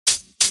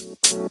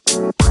Welcome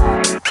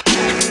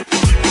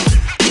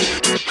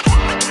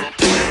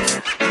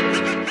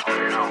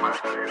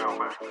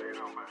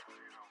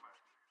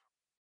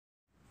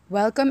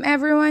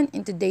everyone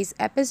in today's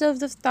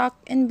episode of Talk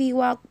and Be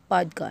Walk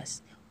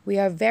podcast. We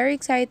are very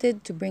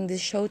excited to bring this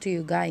show to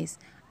you guys.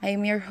 I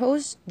am your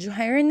host,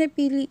 Juhaira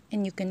Napili,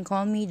 and you can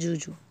call me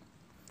Juju.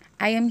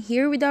 I am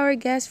here with our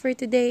guest for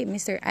today,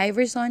 Mr.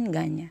 Iverson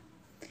Ganya.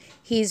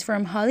 He is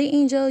from Holy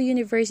Angel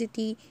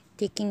University,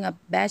 taking up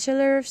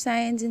Bachelor of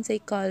Science in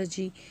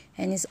Psychology,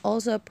 and is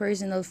also a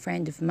personal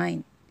friend of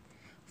mine.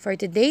 For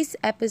today's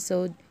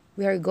episode,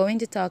 we are going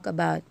to talk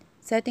about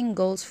setting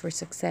goals for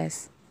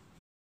success.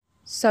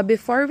 So,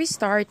 before we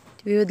start,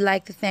 we would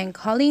like to thank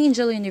Holy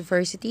Angel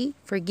University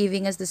for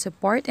giving us the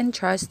support and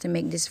trust to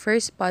make this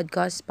first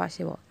podcast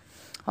possible.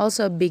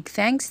 Also, big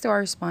thanks to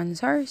our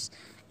sponsors,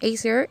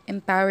 Acer,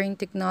 Empowering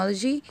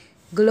Technology,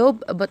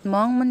 Globe,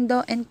 Batmong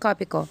Mundo, and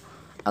Copico.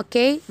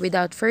 Okay,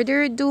 without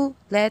further ado,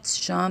 let's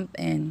jump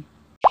in.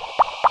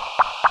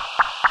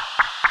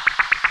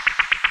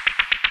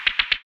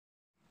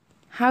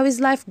 How is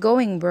life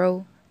going,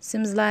 bro?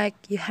 Seems like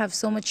you have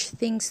so much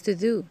things to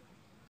do.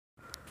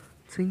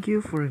 Thank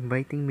you for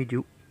inviting me,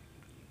 Ju.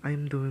 I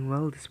am doing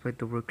well despite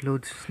the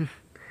workloads,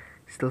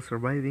 still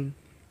surviving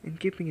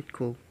and keeping it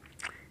cool.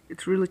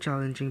 It's really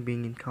challenging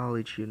being in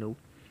college.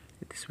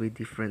 It is way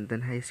different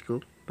than high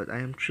school, but I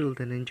am thrilled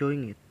and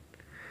enjoying it.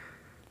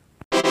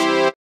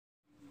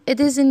 It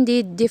is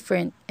indeed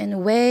different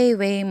and way,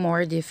 way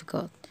more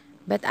difficult.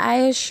 But I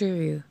assure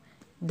you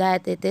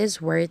that it is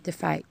worth the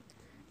fight.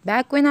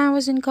 Back when I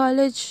was in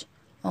college,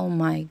 oh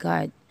my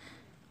god.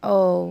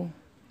 Oh,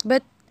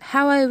 but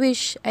how I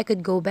wish I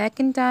could go back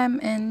in time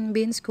and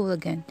be in school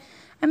again.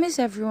 I miss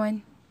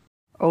everyone.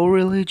 Oh,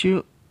 really,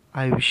 Ju?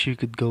 I wish you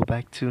could go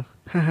back too.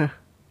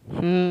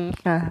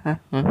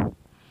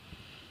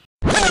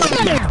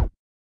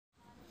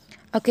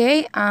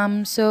 Okay,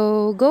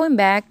 so going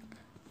back,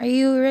 are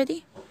you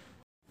ready?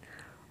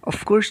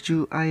 Of course,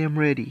 Ju, I am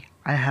ready.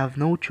 I have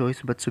no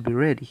choice but to be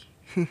ready.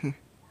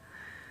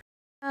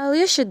 Well,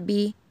 you should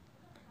be.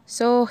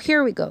 So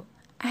here we go.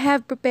 I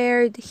have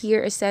prepared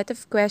here a set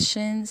of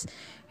questions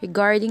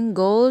regarding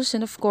goals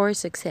and, of course,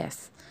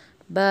 success.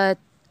 But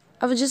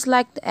I would just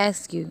like to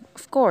ask you,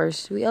 of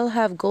course, we all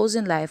have goals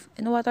in life,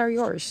 and what are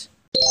yours?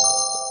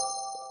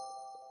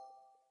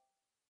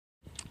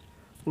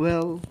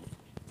 Well,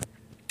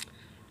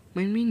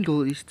 my main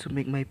goal is to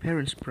make my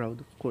parents proud,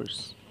 of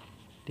course.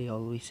 They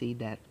always say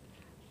that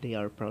they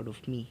are proud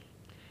of me.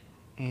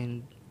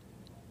 And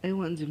I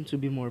want them to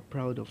be more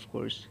proud, of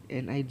course,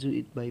 and I do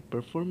it by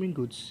performing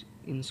goods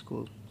in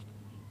school,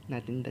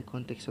 not in the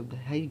context of the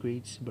high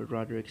grades, but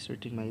rather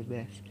exerting my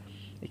best,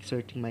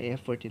 exerting my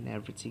effort in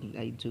everything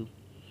I do.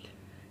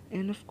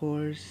 And of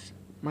course,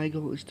 my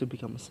goal is to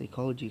become a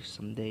psychologist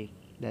someday.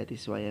 That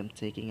is why I'm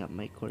taking up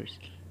my course.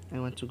 I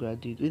want to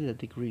graduate with a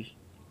degree.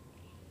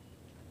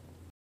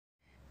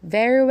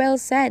 Very well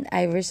said,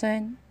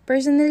 Iverson.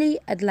 Personally,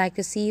 I'd like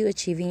to see you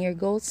achieving your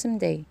goals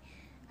someday.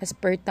 As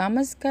per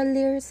Thomas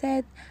Callier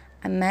said,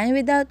 a man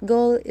without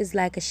goal is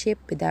like a ship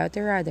without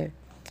a rudder.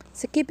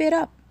 So keep it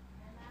up.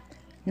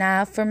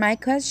 Now, for my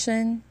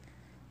question,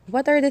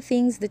 what are the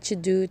things that you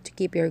do to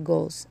keep your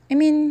goals? I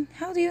mean,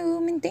 how do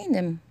you maintain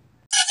them?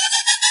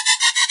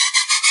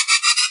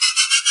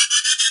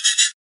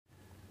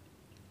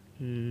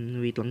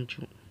 Wait lang,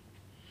 Chu.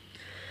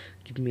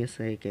 Give me a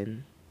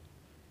second.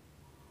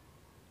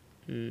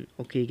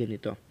 Okay,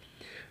 ganito.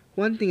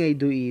 One thing I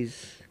do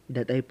is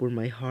that I pour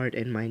my heart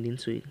and mind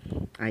into it.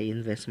 I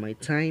invest my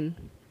time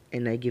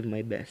and I give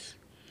my best.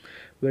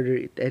 Whether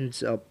it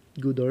ends up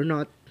good or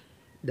not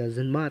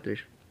doesn't matter.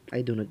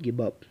 I do not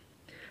give up.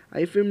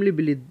 I firmly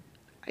believe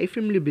I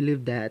firmly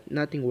believe that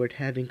nothing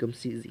worth having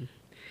comes easy,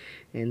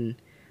 and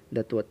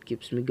that's what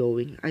keeps me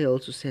going. I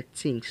also set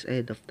things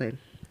ahead of time.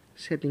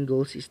 Setting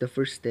goals is the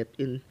first step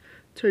in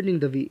turning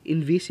the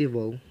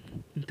invisible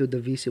into the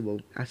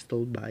visible, as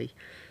told by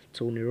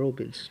Tony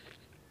Robbins.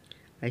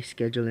 I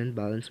schedule and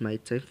balance my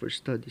time for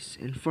studies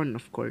and fun,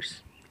 of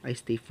course. I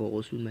stay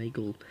focused with my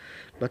goal,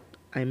 but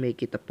I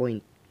make it a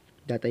point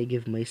that I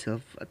give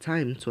myself a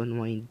time to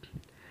unwind.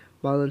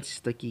 Balance is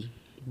the key.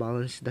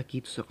 Balance is the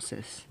key to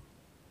success.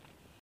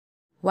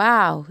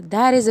 Wow,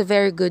 that is a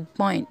very good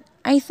point.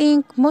 I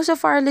think most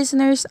of our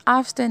listeners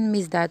often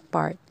miss that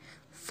part.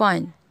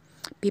 Fun.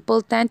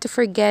 People tend to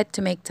forget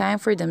to make time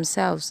for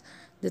themselves.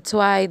 That's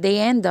why they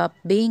end up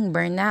being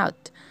burned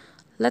out.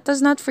 Let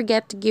us not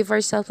forget to give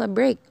ourselves a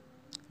break.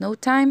 No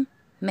time,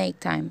 make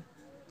time.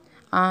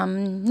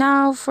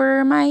 Now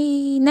for my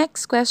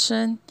next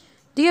question.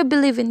 Do you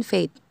believe in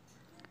fate?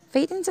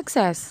 Fate in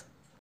success.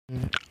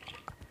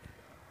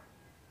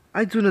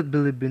 I do not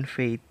believe in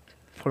fate.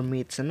 For me,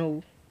 it's a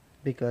no.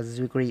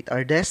 Because we create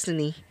our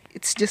destiny,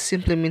 it just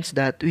simply means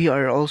that we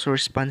are also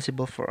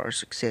responsible for our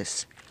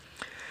success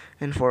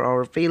and for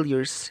our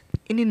failures.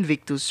 In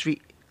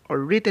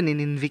written in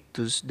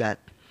Invictus that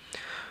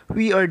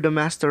we are the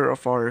master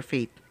of our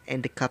fate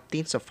and the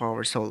captains of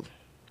our soul.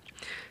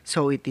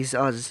 So it is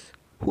us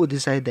who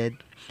decided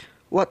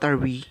what are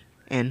we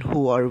and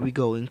who are we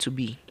going to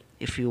be.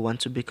 If you want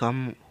to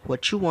become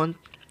what you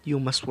want, you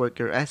must work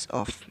your ass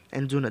off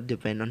and do not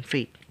depend on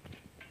fate.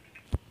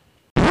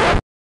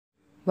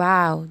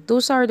 Wow,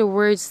 those are the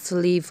words to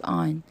live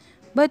on.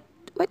 But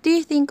what do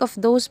you think of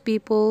those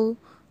people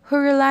who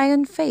rely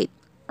on fate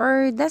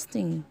or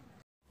destiny?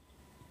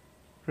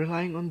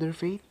 Relying on their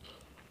fate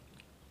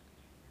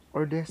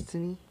or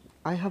destiny,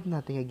 I have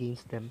nothing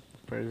against them.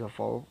 First of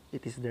all,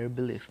 it is their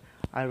belief.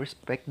 I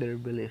respect their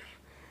belief.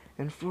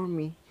 And for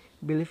me,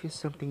 belief is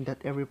something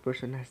that every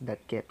person has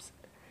that keeps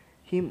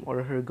him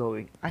or her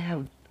going. I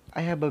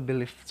have a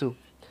belief too.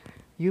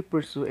 You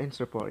pursue and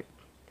support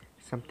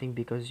something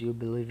because you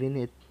believe in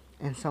it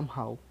and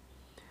somehow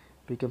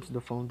becomes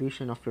the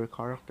foundation of your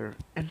character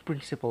and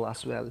principle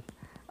as well.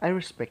 I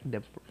respect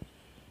them.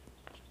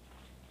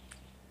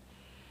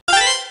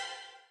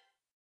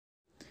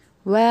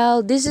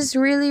 Well, this is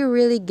really,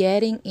 really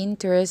getting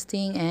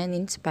interesting and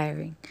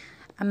inspiring.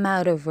 I'm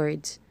out of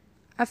words.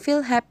 I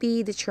feel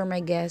happy that you're my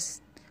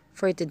guest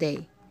for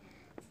today.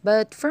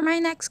 But for my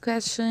next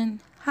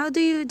question, how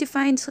do you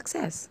define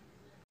success?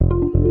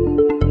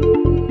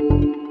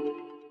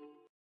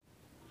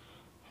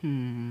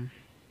 Hmm,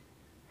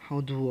 how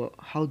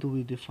do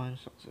we define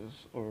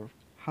success, or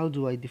how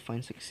do I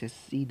define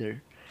success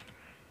either?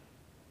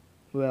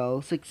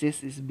 Well,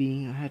 success is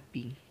being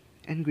happy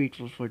and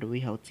grateful for the way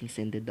how things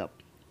ended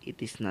up.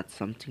 It is not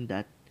something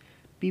that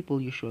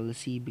people usually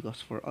see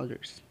because for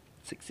others,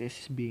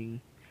 success is being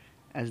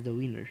as the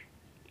winner.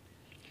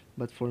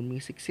 But for me,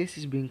 success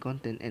is being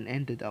content and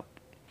ended up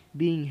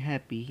being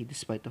happy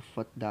despite of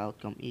what the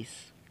outcome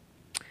is.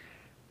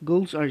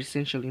 Goals are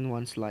essential in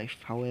one's life,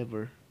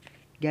 however,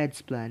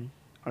 God's plan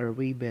are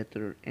way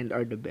better and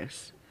are the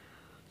best.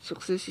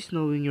 Success is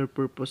knowing your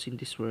purpose in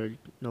this world,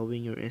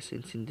 knowing your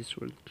essence in this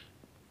world.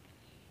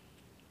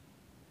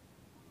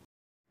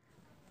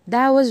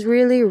 That was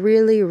really,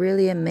 really,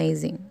 really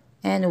amazing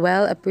and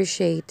well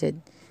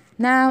appreciated.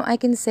 Now I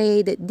can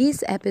say that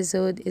this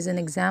episode is an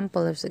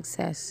example of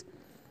success.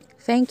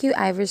 Thank you,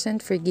 Iverson,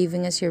 for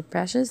giving us your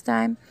precious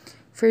time.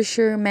 For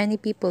sure, many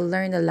people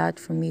learned a lot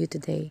from you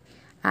today.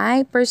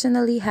 I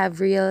personally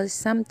have realized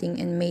something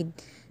and made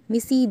me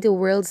see the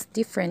world's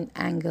different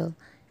angle.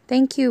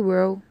 Thank you,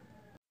 bro.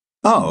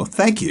 Oh,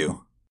 thank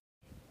you.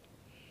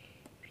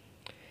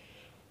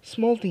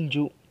 Small thing,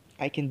 Ju.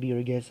 I can be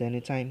your guest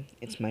anytime.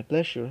 It's my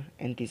pleasure,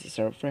 and this is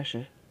our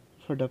pressure.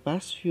 For the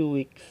past few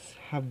weeks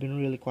have been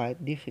really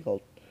quite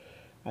difficult.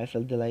 I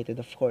feel delighted,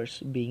 of course.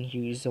 Being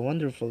here is a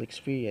wonderful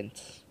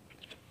experience.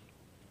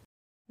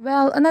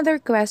 Well, another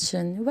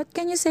question. What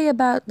can you say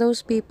about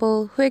those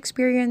people who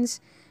experience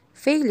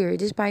failure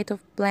despite of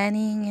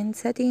planning and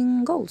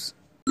setting goals?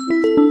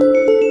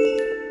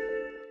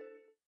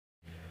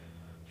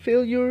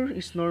 Failure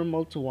is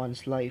normal to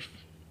one's life,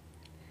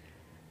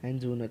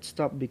 and do not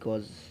stop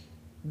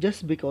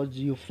just because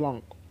you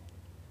flunk.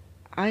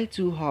 I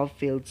too have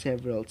failed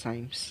several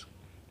times,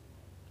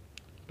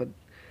 but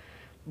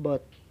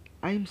but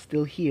I'm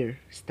still here,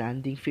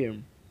 standing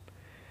firm.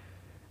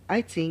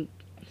 I think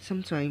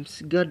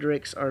sometimes God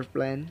wrecks our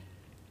plan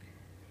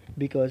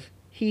because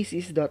He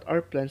sees that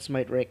our plans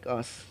might wreck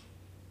us.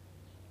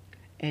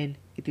 And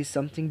it is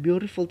something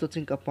beautiful to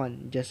think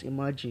upon. Just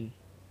imagine.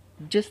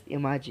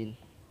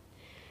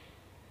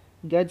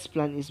 God's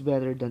plan is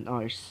better than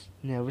ours.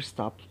 Never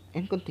stop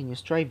and continue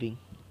striving.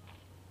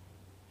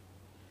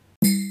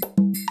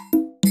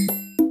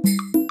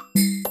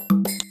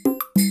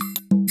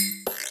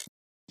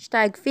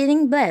 Hashtag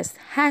feeling blessed.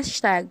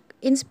 Hashtag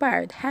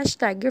inspired.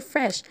 Hashtag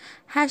refreshed.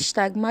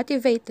 Hashtag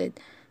motivated.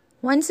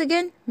 Once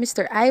again,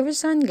 Mr.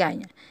 Iverson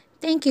Ganya.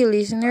 Thank you,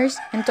 listeners,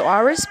 and to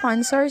our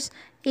sponsors,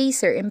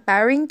 Acer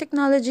Empowering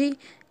Technology,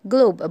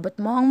 Globe Abot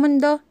Mo Ang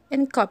Mundo,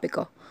 and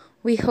Copico.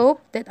 We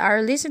hope that our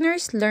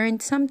listeners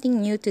learned something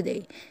new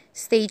today.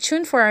 Stay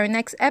tuned for our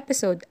next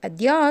episode.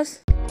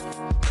 Adios!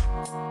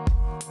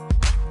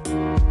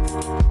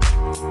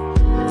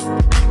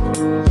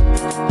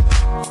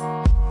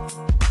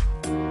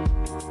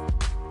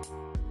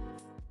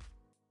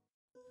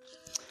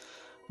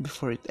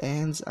 Before it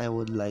ends, I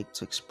would like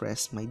to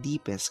express my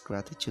deepest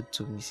gratitude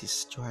to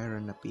Mrs. Johaira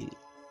Napili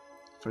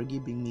for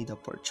giving me the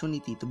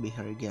opportunity to be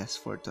her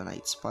guest for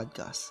tonight's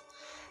podcast.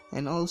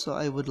 And also,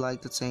 I would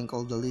like to thank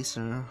all the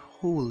listeners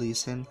who will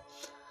listen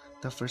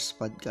the first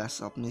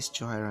podcast of Miss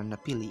Johaira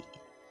Napili,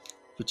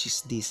 which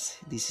is this.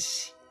 This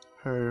is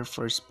her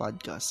first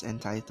podcast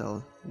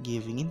entitled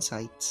Giving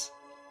Insights,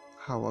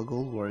 How a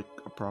Goal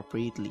Work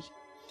Appropriately.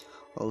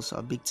 Also,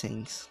 a big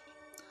thanks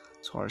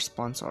to our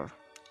sponsor,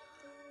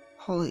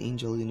 Holy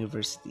Angel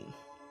University,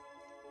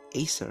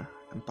 Acer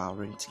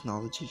Empowering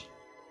Technology,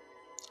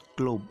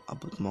 Globe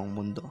Abot Mo Ang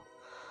Mundo,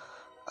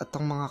 at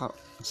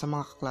sa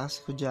mga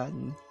kaklase ko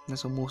dyan na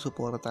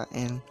sumusuporta,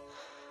 and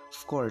of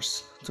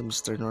course to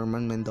Mr.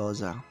 Norman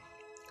Mendoza.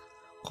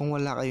 Kung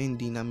wala kayo,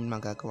 hindi namin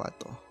magagawa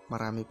to.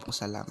 Marami pong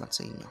salamat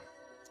sa inyo.